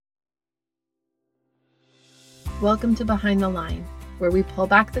Welcome to Behind the Line, where we pull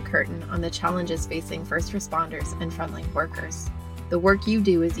back the curtain on the challenges facing first responders and frontline workers. The work you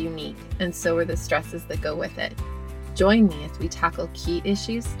do is unique, and so are the stresses that go with it. Join me as we tackle key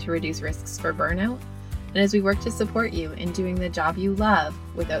issues to reduce risks for burnout, and as we work to support you in doing the job you love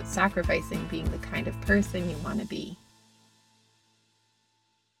without sacrificing being the kind of person you want to be.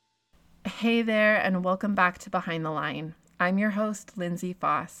 Hey there, and welcome back to Behind the Line. I'm your host, Lindsay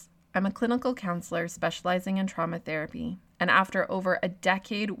Foss. I'm a clinical counselor specializing in trauma therapy, and after over a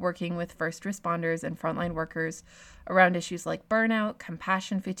decade working with first responders and frontline workers around issues like burnout,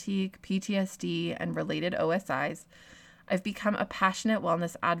 compassion fatigue, PTSD, and related OSIs, I've become a passionate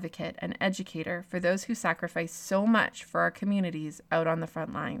wellness advocate and educator for those who sacrifice so much for our communities out on the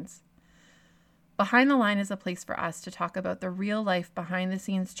front lines. Behind the Line is a place for us to talk about the real life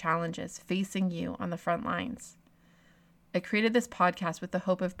behind-the-scenes challenges facing you on the front lines. I created this podcast with the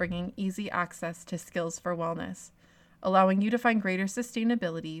hope of bringing easy access to skills for wellness, allowing you to find greater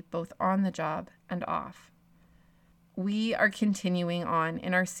sustainability both on the job and off. We are continuing on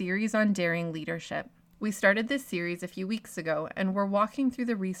in our series on daring leadership. We started this series a few weeks ago, and we're walking through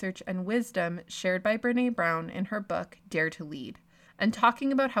the research and wisdom shared by Brené Brown in her book, Dare to Lead, and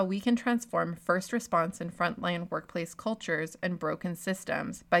talking about how we can transform first response and frontline workplace cultures and broken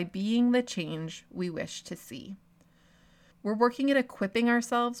systems by being the change we wish to see. We're working at equipping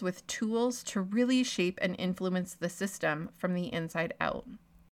ourselves with tools to really shape and influence the system from the inside out.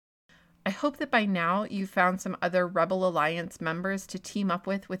 I hope that by now you've found some other Rebel Alliance members to team up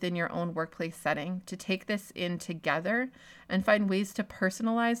with within your own workplace setting to take this in together and find ways to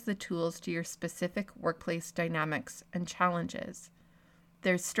personalize the tools to your specific workplace dynamics and challenges.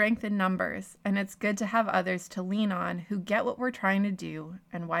 There's strength in numbers, and it's good to have others to lean on who get what we're trying to do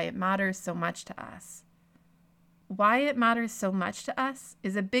and why it matters so much to us. Why it matters so much to us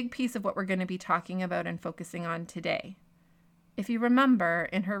is a big piece of what we're going to be talking about and focusing on today. If you remember,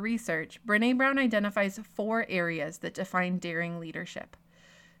 in her research, Brené Brown identifies 4 areas that define daring leadership.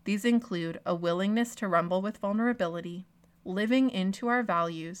 These include a willingness to rumble with vulnerability, living into our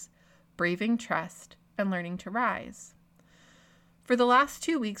values, braving trust, and learning to rise. For the last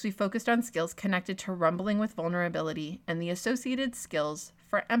 2 weeks, we focused on skills connected to rumbling with vulnerability and the associated skills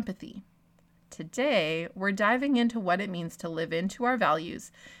for empathy. Today, we're diving into what it means to live into our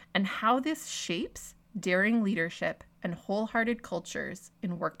values and how this shapes daring leadership and wholehearted cultures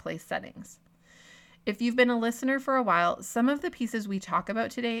in workplace settings. If you've been a listener for a while, some of the pieces we talk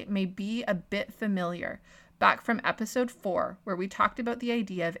about today may be a bit familiar, back from episode 4, where we talked about the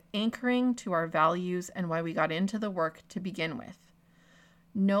idea of anchoring to our values and why we got into the work to begin with.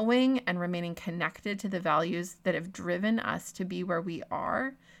 Knowing and remaining connected to the values that have driven us to be where we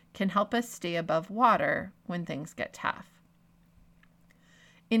are can help us stay above water when things get tough.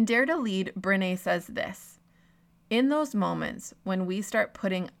 In Dare to Lead, Brené says this: in those moments when we start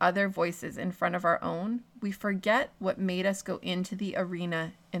putting other voices in front of our own, we forget what made us go into the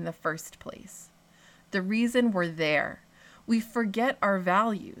arena in the first place. The reason we're there. We forget our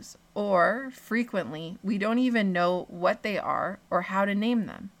values, or frequently, we don't even know what they are or how to name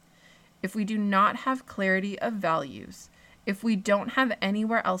them. If we do not have clarity of values, if we don't have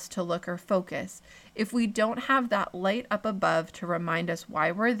anywhere else to look or focus, if we don't have that light up above to remind us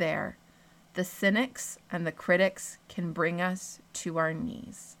why we're there, the cynics and the critics can bring us to our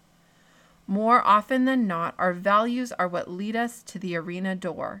knees. More often than not, our values are what lead us to the arena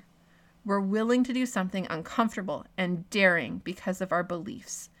door. We're willing to do something uncomfortable and daring because of our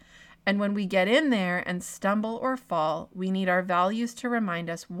beliefs. And when we get in there and stumble or fall, we need our values to remind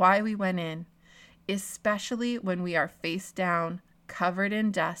us why we went in, especially when we are face down, covered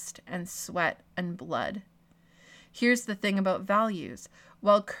in dust and sweat and blood. Here's the thing about values.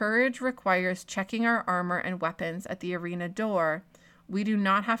 While courage requires checking our armor and weapons at the arena door, we do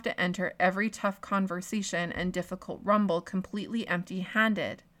not have to enter every tough conversation and difficult rumble completely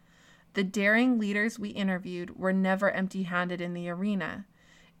empty-handed. The daring leaders we interviewed were never empty-handed in the arena.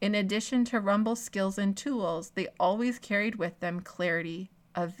 In addition to rumble skills and tools, they always carried with them clarity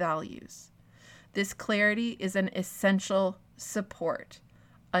of values. This clarity is an essential support,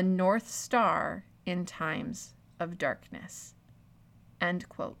 a North Star in times of darkness. End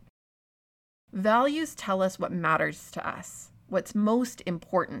quote. Values tell us what matters to us, what's most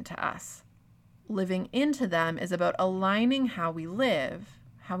important to us. Living into them is about aligning how we live,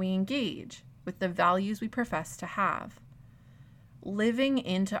 how we engage with the values we profess to have. Living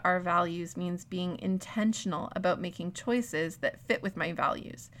into our values means being intentional about making choices that fit with my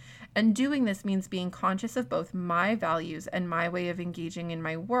values. And doing this means being conscious of both my values and my way of engaging in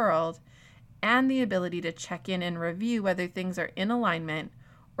my world, and the ability to check in and review whether things are in alignment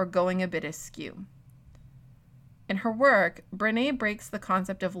or going a bit askew. In her work, Brené breaks the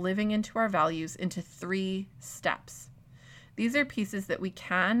concept of living into our values into 3 steps. These are pieces that we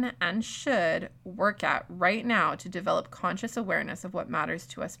can and should work at right now to develop conscious awareness of what matters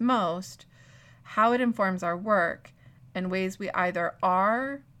to us most, how it informs our work, and ways we either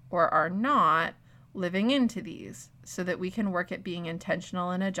are or are not living into these so that we can work at being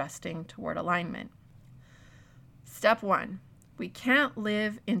intentional and adjusting toward alignment. Step 1, we can't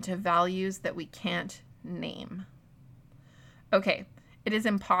live into values that we can't name. Okay, it is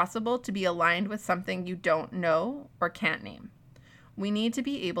impossible to be aligned with something you don't know or can't name. We need to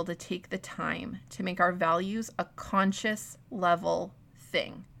be able to take the time to make our values a conscious level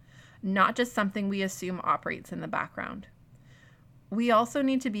thing, not just something we assume operates in the background. We also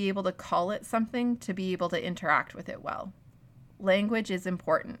need to be able to call it something to be able to interact with it well. Language is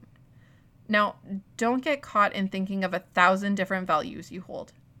important. Now, don't get caught in thinking of 1,000 different values you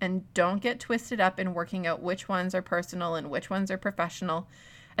hold. And don't get twisted up in working out which ones are personal and which ones are professional.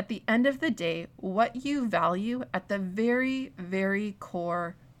 At the end of the day, what you value at the very, very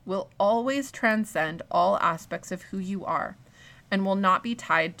core will always transcend all aspects of who you are and will not be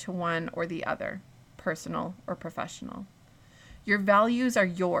tied to one or the other, personal or professional. Your values are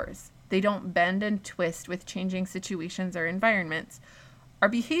yours. They don't bend and twist with changing situations or environments. Our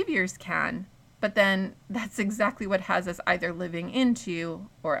behaviors can, but then that's exactly what has us either living into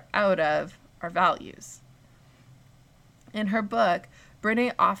or out of our values. In her book,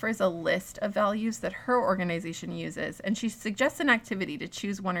 Brené offers a list of values that her organization uses, and she suggests an activity to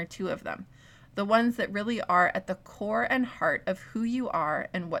choose 1 or 2 of them, the ones that really are at the core and heart of who you are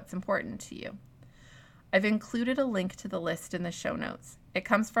and what's important to you. I've included a link to the list in the show notes. It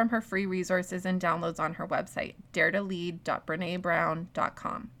comes from her free resources and downloads on her website,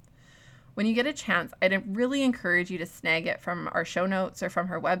 daretolead.brenebrown.com. When you get a chance, I'd really encourage you to snag it from our show notes or from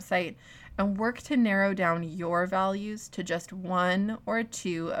her website and work to narrow down your values to just 1 or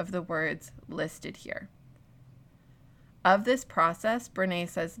 2 of the words listed here. Of this process, Brené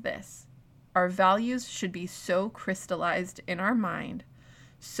says this: our values should be so crystallized in our mind,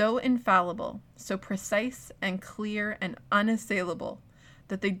 so infallible, so precise and clear and unassailable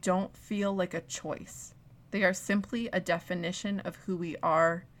that they don't feel like a choice. They are simply a definition of who we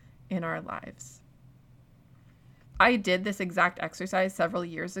are in our lives. I did this exact exercise several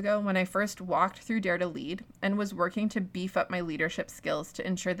years ago when I first walked through Dare to Lead and was working to beef up my leadership skills to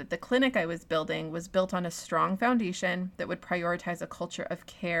ensure that the clinic I was building was built on a strong foundation that would prioritize a culture of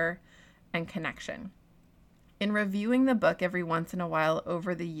care and connection. In reviewing the book every once in a while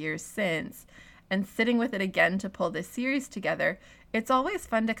over the years since, and sitting with it again to pull this series together, it's always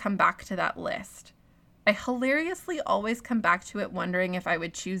fun to come back to that list. I hilariously always come back to it wondering if I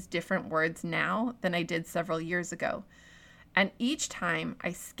would choose different words now than I did several years ago. And each time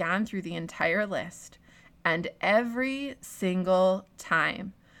I scan through the entire list, and every single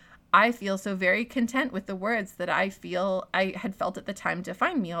time, I feel so very content with the words that I feel I had felt at the time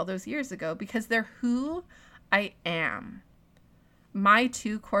define me all those years ago, because they're who I am. My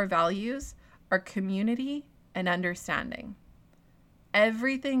 2 core values are community and understanding.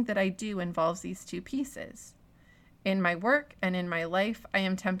 Everything that I do involves these 2 pieces. In my work and in my life, I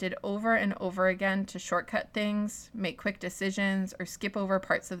am tempted over and over again to shortcut things, make quick decisions, or skip over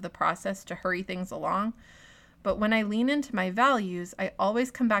parts of the process to hurry things along. But when I lean into my values, I always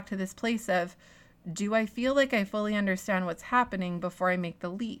come back to this place of, do I feel like I fully understand what's happening before I make the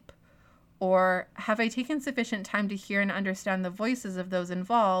leap? Or have I taken sufficient time to hear and understand the voices of those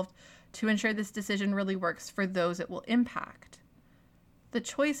involved to ensure this decision really works for those it will impact? The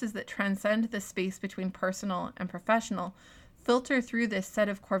choices that transcend the space between personal and professional filter through this set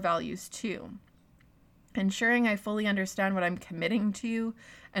of core values too. Ensuring I fully understand what I'm committing to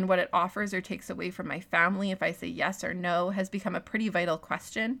and what it offers or takes away from my family if I say yes or no has become a pretty vital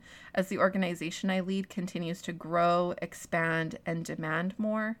question as the organization I lead continues to grow, expand, and demand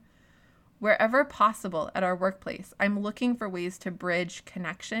more. Wherever possible at our workplace, I'm looking for ways to bridge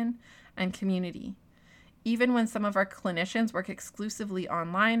connection and community. Even when some of our clinicians work exclusively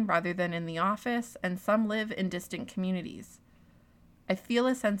online rather than in the office, and some live in distant communities, I feel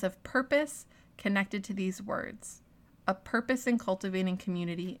a sense of purpose connected to these words, a purpose in cultivating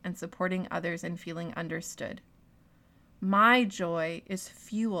community and supporting others and feeling understood. My joy is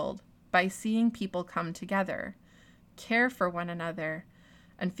fueled by seeing people come together, care for one another,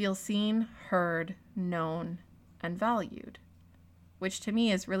 and feel seen, heard, known, and valued, which to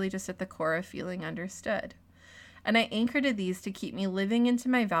me is really just at the core of feeling understood. And I anchor to these to keep me living into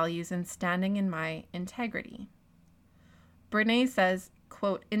my values and standing in my integrity. Brené says,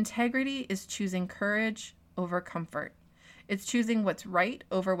 quote, integrity is choosing courage over comfort. It's choosing what's right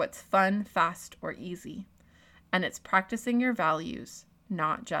over what's fun, fast, or easy. and it's practicing your values,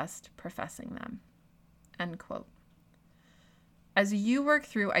 not just professing them." End quote. As you work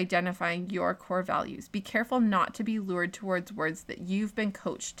through identifying your core values, be careful not to be lured towards words that you've been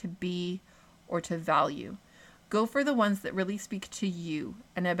coached to be or to value. Go for the ones that really speak to you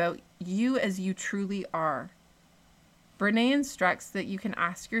and about you as you truly are. Brené instructs that you can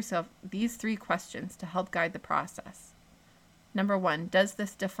ask yourself these 3 questions to help guide the process. Number 1, does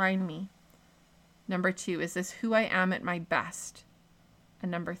this define me? Number 2, is this who I am at my best?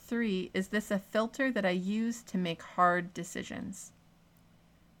 And number 3, is this a filter that I use to make hard decisions?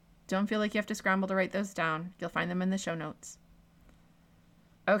 Don't feel like you have to scramble to write those down. You'll find them in the show notes.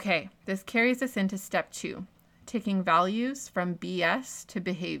 Okay, this carries us into step 2, taking values from BS to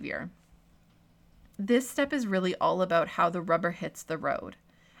behavior. This step is really all about how the rubber hits the road.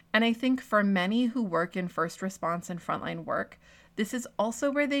 And I think for many who work in first response and frontline work, this is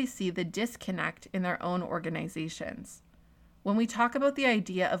also where they see the disconnect in their own organizations. When we talk about the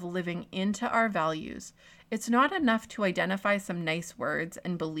idea of living into our values, it's not enough to identify some nice words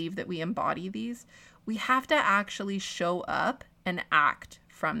and believe that we embody these. We have to actually show up and act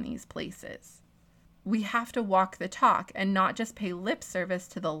from these places. We have to walk the talk and not just pay lip service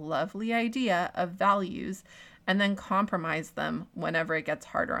to the lovely idea of values and then compromise them whenever it gets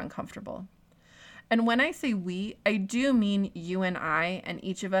hard or uncomfortable. And when I say we, I do mean you and I and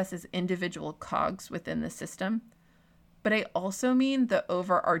each of us as individual cogs within the system. But I also mean the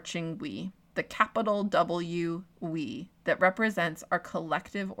overarching we, the capital W we, that represents our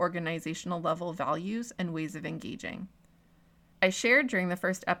collective organizational level values and ways of engaging. I shared during the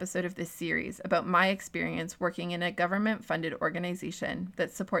first episode of this series about my experience working in a government-funded organization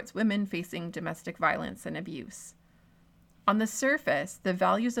that supports women facing domestic violence and abuse. On the surface, the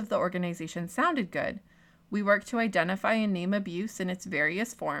values of the organization sounded good. We work to identify and name abuse in its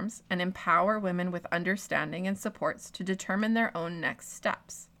various forms and empower women with understanding and supports to determine their own next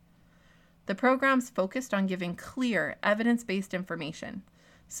steps. The programs focused on giving clear, evidence-based information,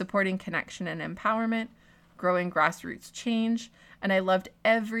 supporting connection and empowerment, growing grassroots change, and I loved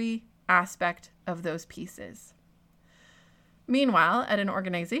every aspect of those pieces. Meanwhile, at an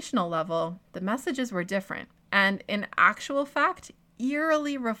organizational level, the messages were different, and in actual fact,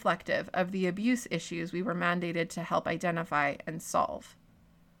 eerily reflective of the abuse issues we were mandated to help identify and solve.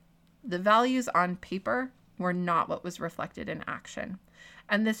 The values on paper were not what was reflected in action,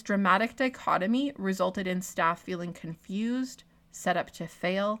 and this dramatic dichotomy resulted in staff feeling confused, set up to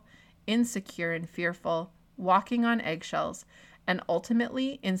fail, insecure and fearful, walking on eggshells, and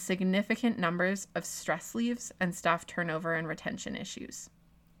ultimately in significant numbers of stress leaves and staff turnover and retention issues.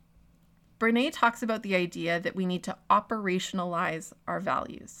 Brené talks about the idea that we need to operationalize our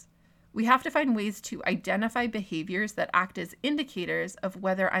values. We have to find ways to identify behaviors that act as indicators of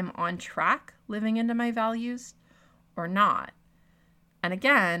whether I'm on track living into my values or not. And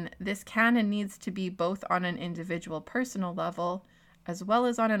again, this can and needs to be both on an individual personal level as well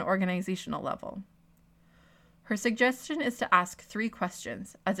as on an organizational level. Her suggestion is to ask 3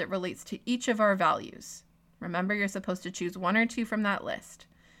 questions as it relates to each of our values. Remember, you're supposed to choose 1 or 2 from that list,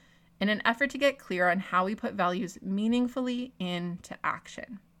 in an effort to get clear on how we put values meaningfully into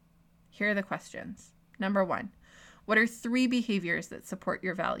action. Here are the questions. Number 1, what are 3 behaviors that support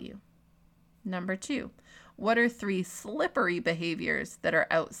your value? Number 2, what are 3 slippery behaviors that are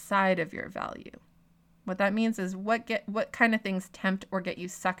outside of your value? What that means is what kind of things tempt or get you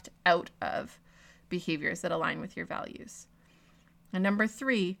sucked out of behaviors that align with your values. And number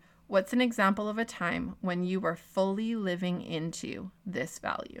 3, what's an example of a time when you were fully living into this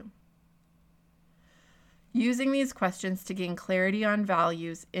value? Using these questions to gain clarity on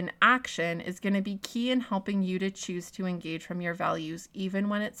values in action is going to be key in helping you to choose to engage from your values even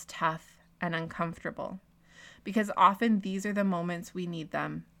when it's tough and uncomfortable, because often these are the moments we need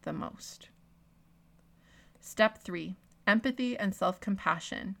them the most. Step 3, empathy and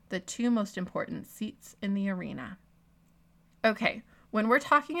self-compassion, the 2 most important seats in the arena. Okay, when we're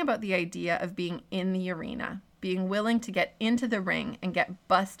talking about the idea of being in the arena, being willing to get into the ring and get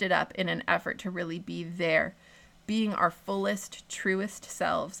busted up in an effort to really be there, being our fullest, truest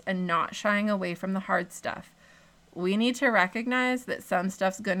selves and not shying away from the hard stuff, we need to recognize that some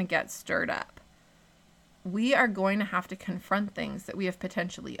stuff's going to get stirred up. We are going to have to confront things that we have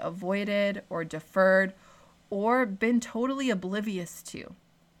potentially avoided or deferred or been totally oblivious to,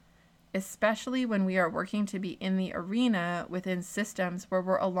 especially when we are working to be in the arena within systems where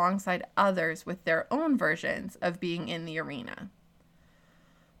we're alongside others with their own versions of being in the arena.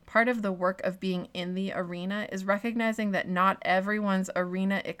 Part of the work of being in the arena is recognizing that not everyone's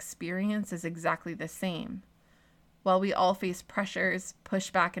arena experience is exactly the same. While we all face pressures,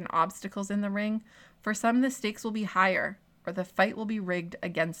 pushback, and obstacles in the ring, for some the stakes will be higher, or the fight will be rigged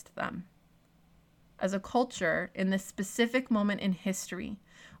against them. As a culture, in this specific moment in history,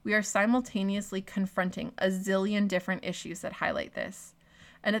 we are simultaneously confronting a zillion different issues that highlight this.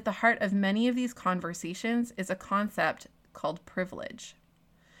 And at the heart of many of these conversations is a concept called privilege.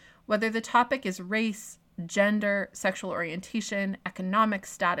 Whether the topic is race, gender, sexual orientation, economic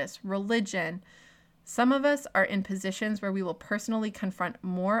status, religion, some of us are in positions where we will personally confront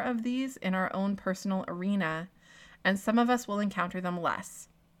more of these in our own personal arena, and some of us will encounter them less.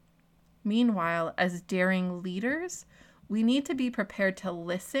 Meanwhile, as daring leaders, we need to be prepared to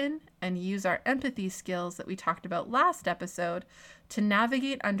listen and use our empathy skills that we talked about last episode to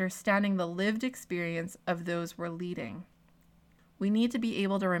navigate understanding the lived experience of those we're leading. We need to be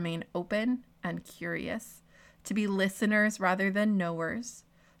able to remain open and curious, to be listeners rather than knowers,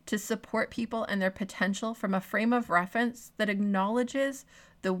 to support people and their potential from a frame of reference that acknowledges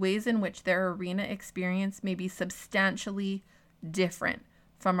the ways in which their arena experience may be substantially different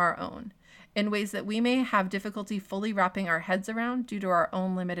from our own, in ways that we may have difficulty fully wrapping our heads around due to our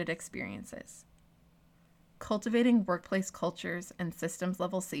own limited experiences. Cultivating workplace cultures and systems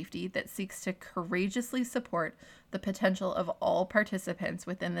level safety that seeks to courageously support the potential of all participants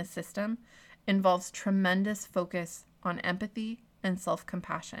within the system involves tremendous focus on empathy and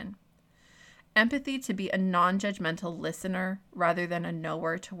self-compassion. Empathy to be a non-judgmental listener rather than a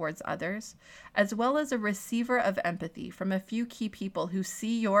knower towards others, as well as a receiver of empathy from a few key people who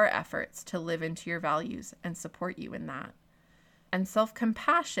see your efforts to live into your values and support you in that. And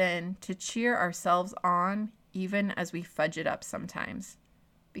self-compassion to cheer ourselves on even as we fudge it up sometimes,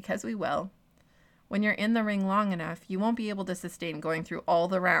 because we will. When you're in the ring long enough, you won't be able to sustain going through all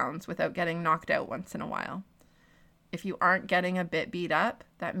the rounds without getting knocked out once in a while. If you aren't getting a bit beat up,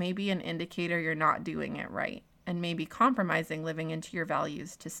 that may be an indicator you're not doing it right and maybe compromising living into your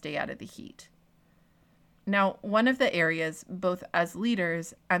values to stay out of the heat. Now, one of the areas, both as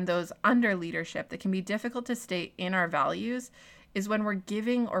leaders and those under leadership, that can be difficult to stay in our values is when we're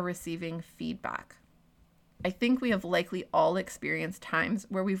giving or receiving feedback. I think we have likely all experienced times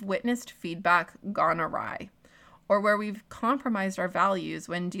where we've witnessed feedback gone awry, or where we've compromised our values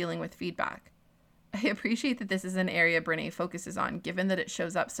when dealing with feedback. I appreciate that this is an area Brené focuses on, given that it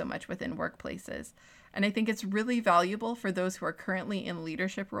shows up so much within workplaces. And I think it's really valuable for those who are currently in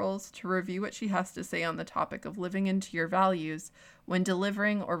leadership roles to review what she has to say on the topic of living into your values when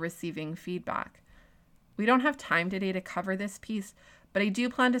delivering or receiving feedback. We don't have time today to cover this piece, but I do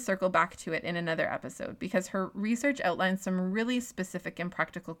plan to circle back to it in another episode because her research outlines some really specific and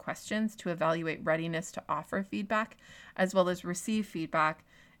practical questions to evaluate readiness to offer feedback as well as receive feedback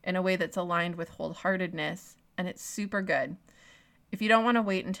in a way that's aligned with wholeheartedness, and it's super good. If you don't want to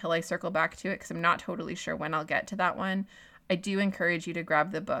wait until I circle back to it, because I'm not totally sure when I'll get to that one, I do encourage you to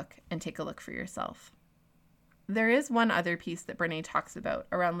grab the book and take a look for yourself. There is one other piece that Brené talks about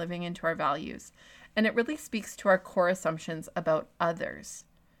around living into our values, and it really speaks to our core assumptions about others.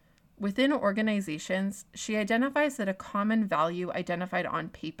 Within organizations, she identifies that a common value identified on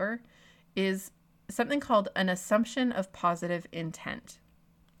paper is something called an assumption of positive intent.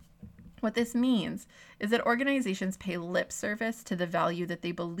 What this means is that organizations pay lip service to the value that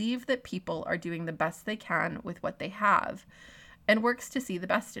they believe that people are doing the best they can with what they have, and works to see the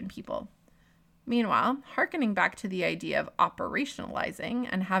best in people. Meanwhile, hearkening back to the idea of operationalizing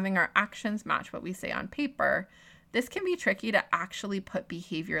and having our actions match what we say on paper, this can be tricky to actually put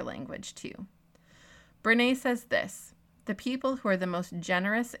behavior language to. Brené says this: the people who are the most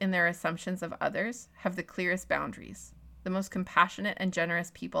generous in their assumptions of others have the clearest boundaries. The most compassionate and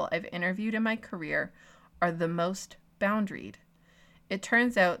generous people I've interviewed in my career are the most boundaried. It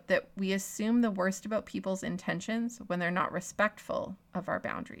turns out that we assume the worst about people's intentions when they're not respectful of our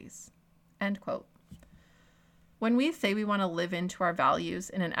boundaries. End quote. When we say we want to live into our values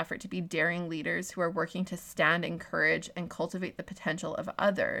in an effort to be daring leaders who are working to stand in courage and cultivate the potential of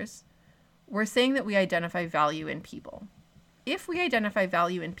others, we're saying that we identify value in people. If we identify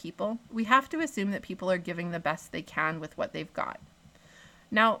value in people, we have to assume that people are giving the best they can with what they've got.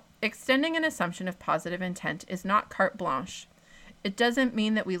 Now, extending an assumption of positive intent is not carte blanche. It doesn't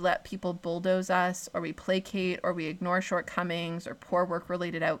mean that we let people bulldoze us, or we placate, or we ignore shortcomings or poor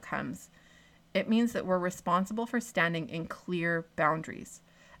work-related outcomes. It means that we're responsible for standing in clear boundaries,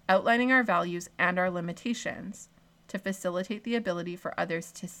 outlining our values and our limitations to facilitate the ability for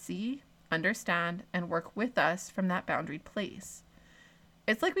others to see, understand, and work with us from that boundaried place.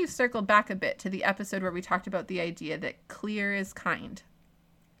 It's like we've circled back a bit to the episode where we talked about the idea that clear is kind.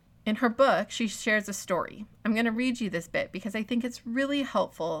 In her book, she shares a story. I'm going to read you this bit because I think it's really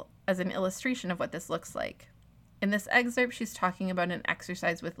helpful as an illustration of what this looks like. In this excerpt, she's talking about an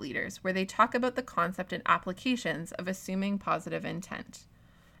exercise with leaders where they talk about the concept and applications of assuming positive intent.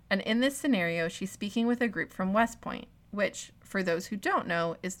 And in this scenario, she's speaking with a group from West Point, which, for those who don't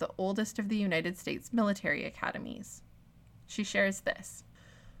know, is the oldest of the United States military academies. She shares this.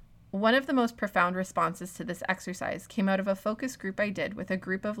 One of the most profound responses to this exercise came out of a focus group I did with a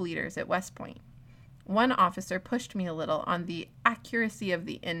group of leaders at West Point. One officer pushed me a little on the accuracy of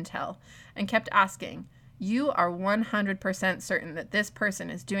the intel and kept asking, "You are 100% certain that this person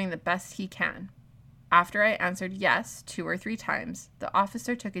is doing the best he can?" After I answered yes 2 or 3 times, the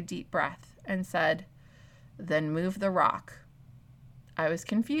officer took a deep breath and said, "Then move the rock." I was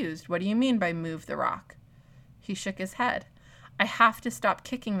confused. "What do you mean by move the rock?" He shook his head. "I have to stop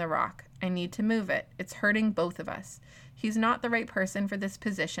kicking the rock. I need to move it. It's hurting both of us. He's not the right person for this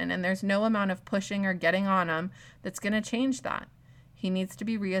position, and there's no amount of pushing or getting on him that's going to change that. He needs to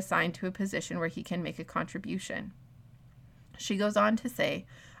be reassigned to a position where he can make a contribution." She goes on to say,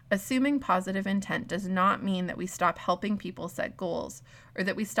 assuming positive intent does not mean that we stop helping people set goals or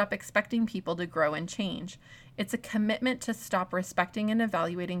that we stop expecting people to grow and change. It's a commitment to stop respecting and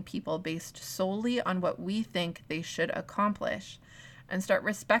evaluating people based solely on what we think they should accomplish and start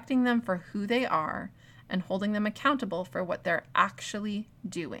respecting them for who they are and holding them accountable for what they're actually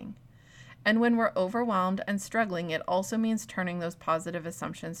doing. And when we're overwhelmed and struggling, it also means turning those positive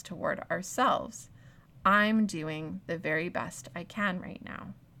assumptions toward ourselves. I'm doing the very best I can right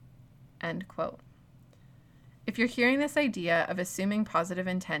now. End quote. If you're hearing this idea of assuming positive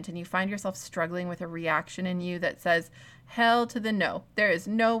intent and you find yourself struggling with a reaction in you that says, "Hell to the no, there is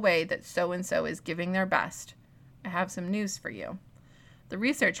no way that so-and-so is giving their best," I have some news for you. The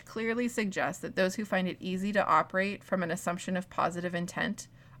research clearly suggests that those who find it easy to operate from an assumption of positive intent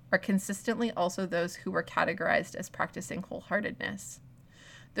are consistently also those who were categorized as practicing wholeheartedness.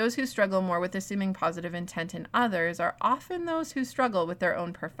 Those who struggle more with assuming positive intent in others are often those who struggle with their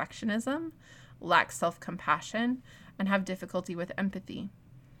own perfectionism, lack self-compassion, and have difficulty with empathy.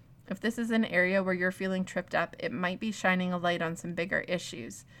 If this is an area where you're feeling tripped up, it might be shining a light on some bigger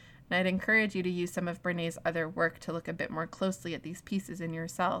issues. And I'd encourage you to use some of Brené's other work to look a bit more closely at these pieces in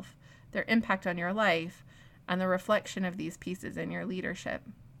yourself, their impact on your life, and the reflection of these pieces in your leadership.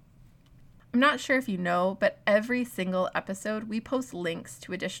 I'm not sure if you know, but every single episode we post links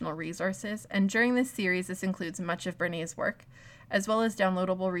to additional resources, and during this series this includes much of Brené's work, as well as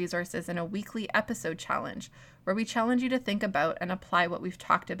downloadable resources in a weekly episode challenge, where we challenge you to think about and apply what we've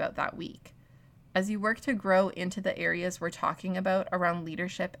talked about that week. As you work to grow into the areas we're talking about around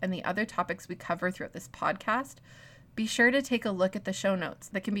leadership and the other topics we cover throughout this podcast, be sure to take a look at the show notes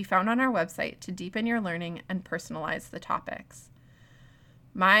that can be found on our website to deepen your learning and personalize the topics.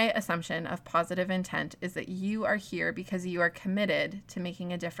 My assumption of positive intent is that you are here because you are committed to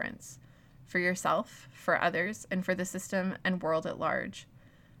making a difference for yourself, for others, and for the system and world at large.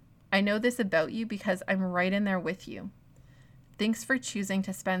 I know this about you because I'm right in there with you. Thanks for choosing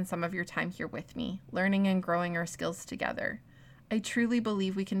to spend some of your time here with me, learning and growing our skills together. I truly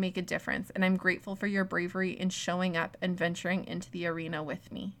believe we can make a difference, and I'm grateful for your bravery in showing up and venturing into the arena with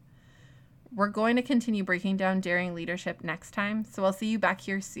me. We're going to continue breaking down daring leadership next time, so I'll see you back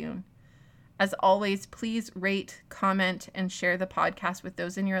here soon. As always, please rate, comment, and share the podcast with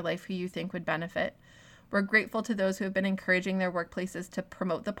those in your life who you think would benefit. We're grateful to those who have been encouraging their workplaces to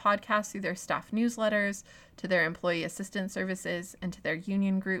promote the podcast through their staff newsletters, to their employee assistance services, and to their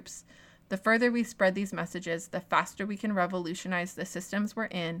union groups. The further we spread these messages, the faster we can revolutionize the systems we're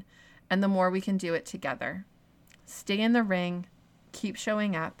in, and the more we can do it together. Stay in the ring, keep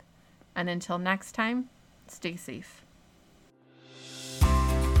showing up, and until next time, stay safe.